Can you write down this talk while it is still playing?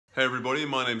Hey everybody,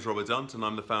 my name's Robert Dunt and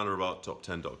I'm the founder of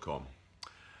ArtTop10.com.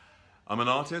 I'm an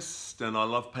artist and I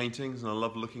love paintings and I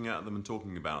love looking at them and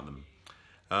talking about them.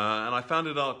 And I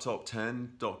founded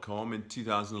ArtTop10.com in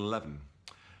 2011.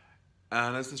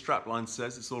 And as the strapline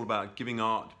says, it's all about giving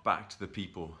art back to the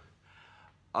people.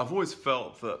 I've always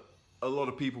felt that a lot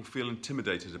of people feel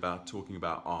intimidated about talking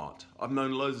about art. I've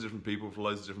known loads of different people from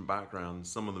loads of different backgrounds.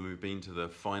 Some of them have been to the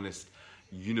finest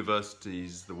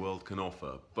universities the world can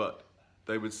offer, but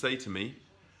they would say to me,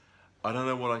 I don't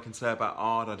know what I can say about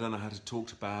art, I don't know how to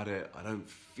talk about it, I don't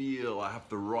feel I have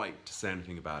the right to say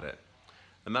anything about it.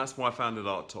 And that's why I founded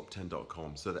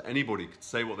ArtTop10.com, so that anybody could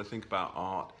say what they think about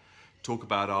art, talk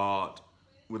about art,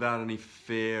 without any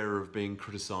fear of being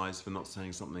criticized for not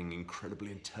saying something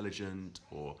incredibly intelligent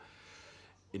or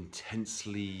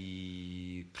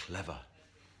intensely clever.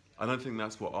 I don't think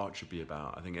that's what art should be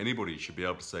about. I think anybody should be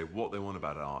able to say what they want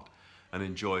about art and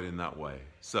enjoy it in that way.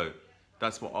 So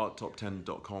that's what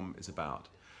ArtTop10.com is about.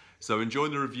 So enjoy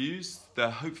the reviews. They'll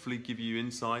hopefully give you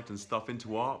insight and stuff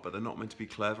into art, but they're not meant to be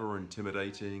clever or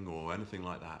intimidating or anything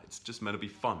like that. It's just meant to be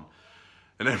fun.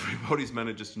 And everybody's meant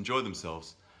to just enjoy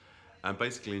themselves and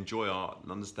basically enjoy art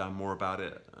and understand more about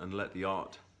it and let the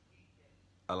art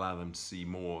allow them to see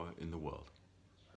more in the world.